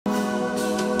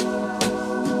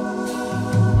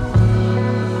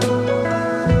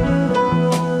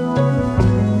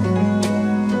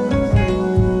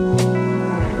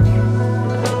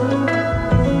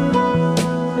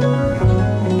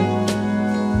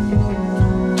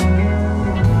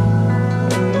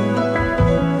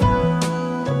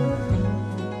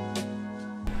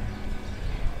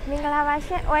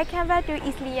welcome back to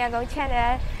EatSleepYangon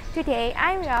channel. Today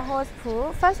I'm your host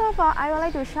Phoo. First of all, I would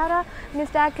like to shout out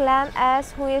Mr. Glam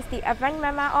S, who is the event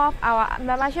member of our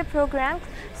membership program.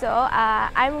 So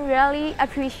I'm really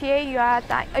appreciate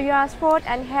your support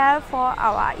and help for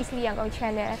our EatSleepYangon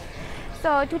channel.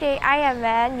 So today I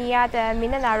am near the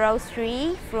Mindanao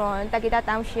Street from Takita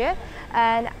Township,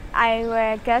 and I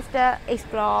will just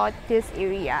explore this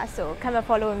area. So come and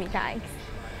follow me, guys.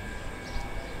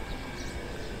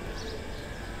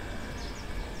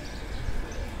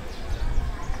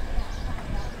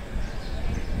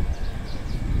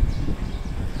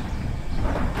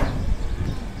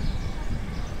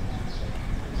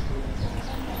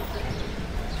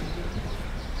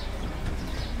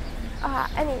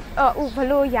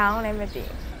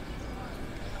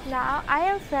 Now I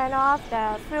am fan of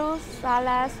the fruit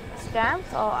salad stamp,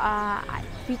 so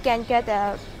we can get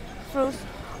the fruits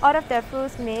out of the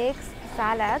fruit mix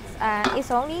salads.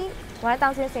 It's only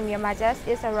 1,000 Singapore dollars.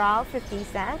 It's around 50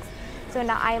 cents. So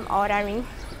now I am ordering.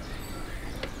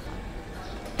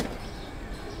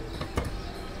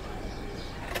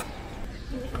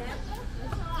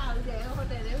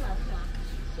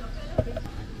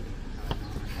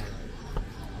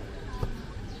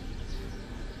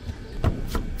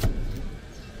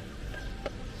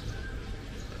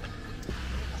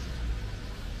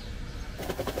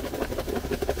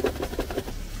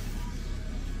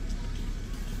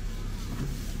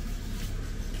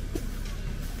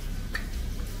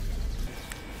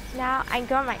 Now I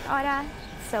got my order,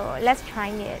 so let's try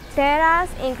it. There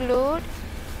includes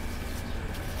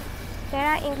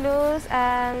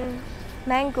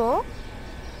mango.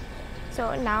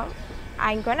 So now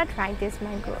I'm gonna try this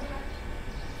mango.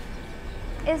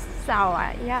 It's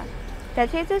sour, yeah. The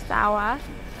taste is sour.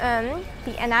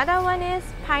 The another one is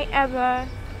pineapple.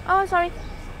 Oh, sorry,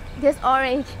 this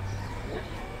orange.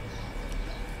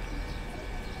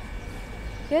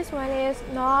 This one is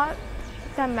not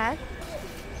tomato.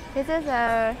 This is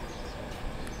a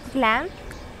lamb,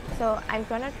 so I'm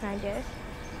gonna try this.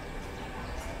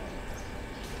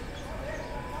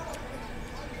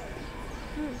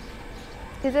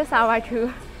 This is sour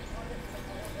too.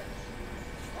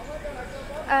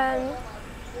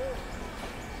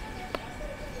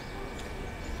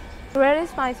 Really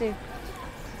spicy.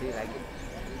 Do you like it?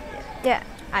 Yeah,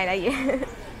 I like it.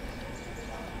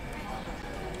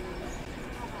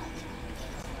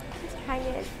 Let's try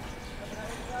it.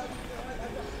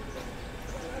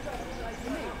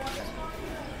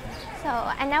 So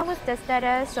I know with the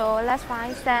starter, so let's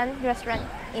find some restaurant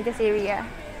in this area.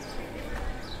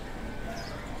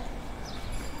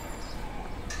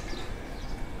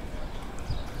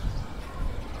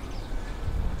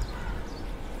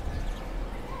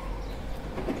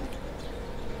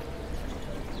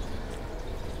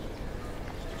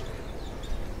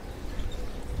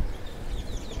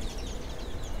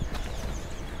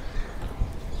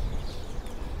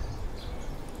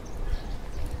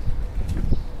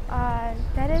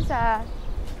 That is a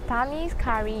Vietnamese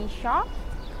curry shop.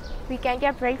 We can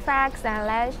get breakfast and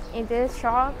lunch in this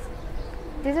shop.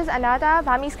 This is another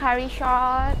Vietnamese curry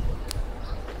shop.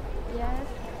 Yes.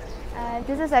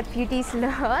 This is a beauty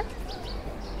salon.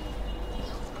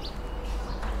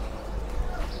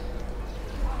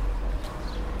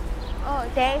 Oh,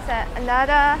 there's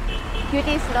another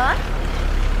beauty salon.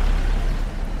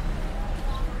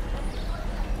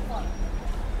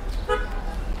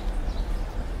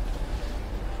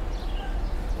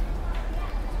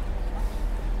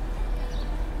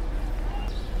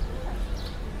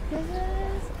 This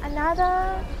is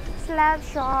another slab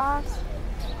shop.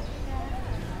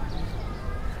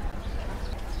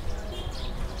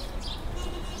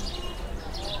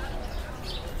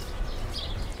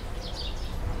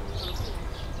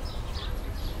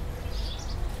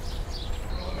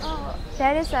 Oh,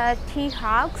 there is a tea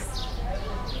house.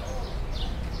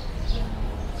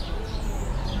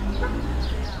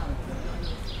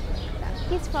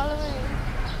 Please follow me.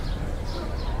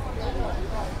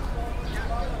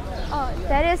 Oh,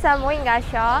 there is a moringa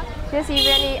shop. This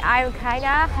evening I'm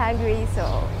kinda hungry,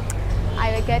 so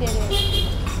I will get it.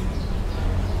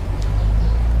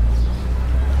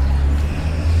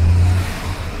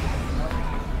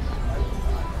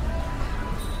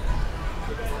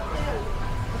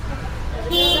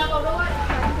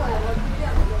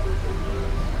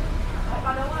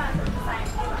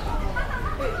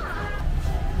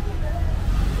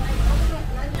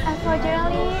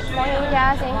 Unfortunately,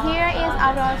 moringas in here is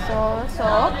out of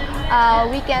so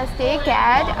we can still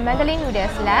get Mandarin noodle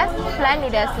salad, flat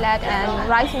noodle salad, and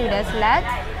rice noodle salad,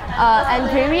 and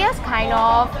various kind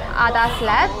of other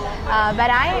salad. But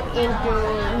I'm into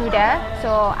noodle,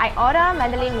 so I order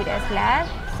Mandarin noodle salad.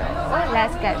 So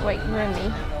let's get with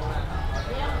me.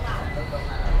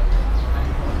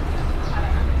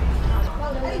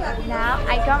 Now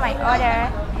I got my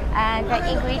order, and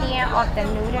the ingredient of the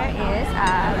noodle is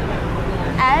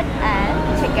egg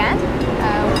and chicken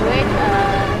with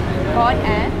corn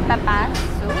and pepper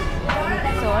soup.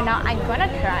 So now I'm gonna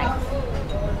try.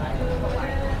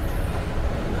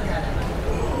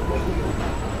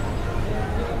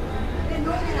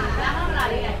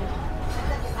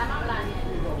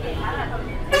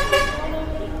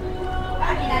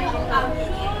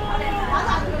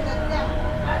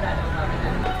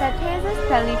 The taste is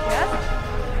delicious.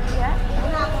 Yeah.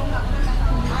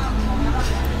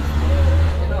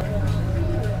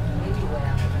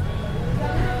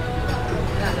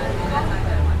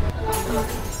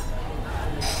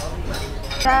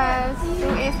 The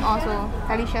soup is also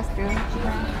delicious too.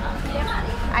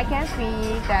 I can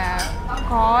see the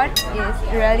corn is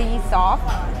really soft.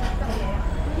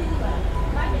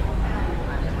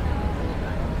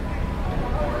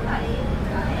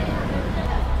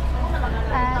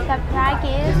 The price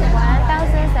is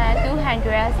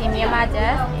 1,200 in Myanmar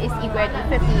is equal to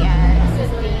 50 and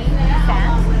 60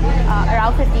 cents,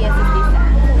 around 50 and 60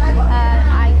 cents.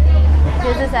 I think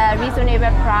this is a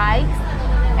reasonable price.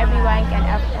 Everyone can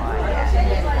afford.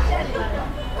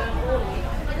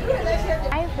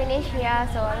 I'm finished here,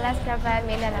 so let's prepare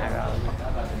mineral roll.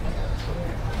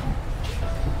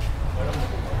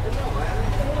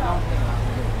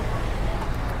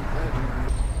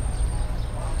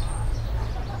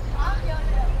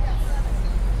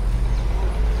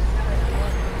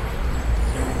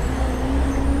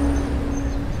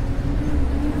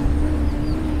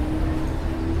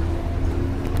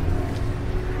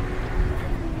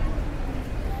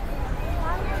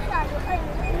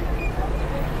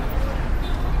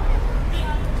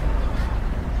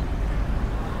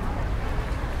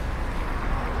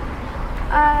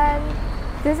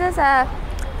 This is a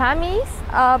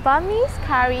Burmese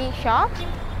curry shop.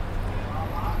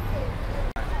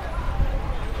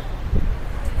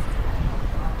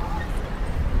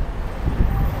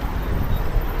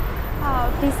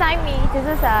 Beside me, this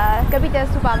is a capital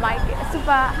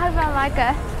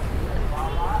hypermarket.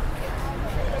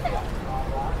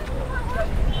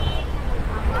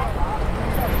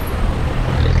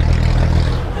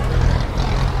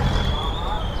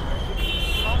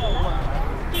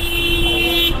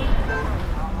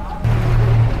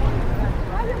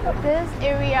 This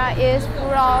area is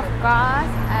full of grass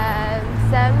and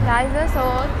sanitizer,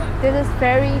 so this is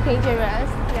very dangerous.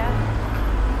 Yeah.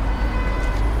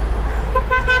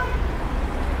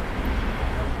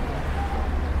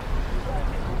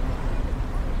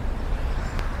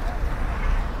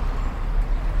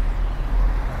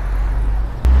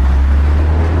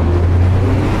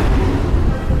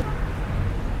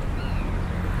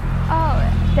 Oh,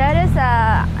 there is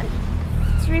a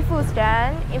street food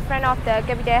stand in front of the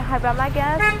capital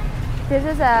hypermarket. This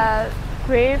is a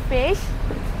grilled fish,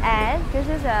 and this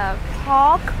is a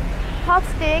pork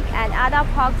stick and other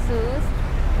pork soups.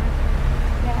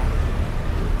 Yeah.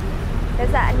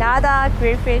 There's another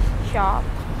grilled fish shop.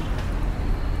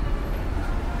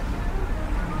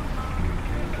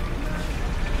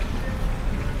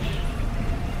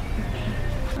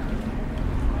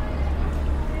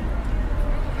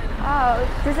 Oh,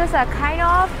 this is a kind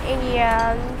of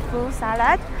Indian fruit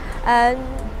salad, and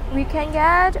we can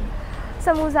get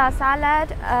samosa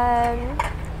salad and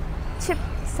chip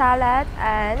salad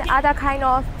and other kind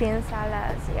of bean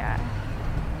salads. Yeah.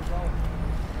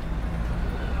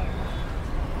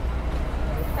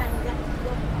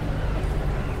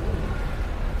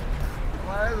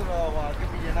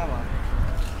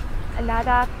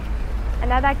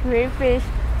 Another grilled fish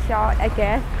shop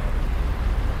again.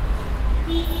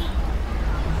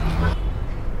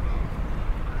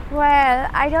 Well,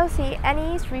 I don't see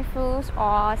any street foods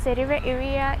or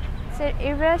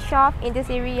cereal shop in this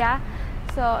area,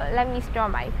 so let me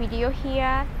stop my video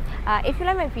here. If you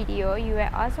like my video, you will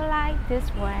also like this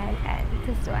one and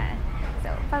this one.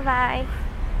 So bye bye.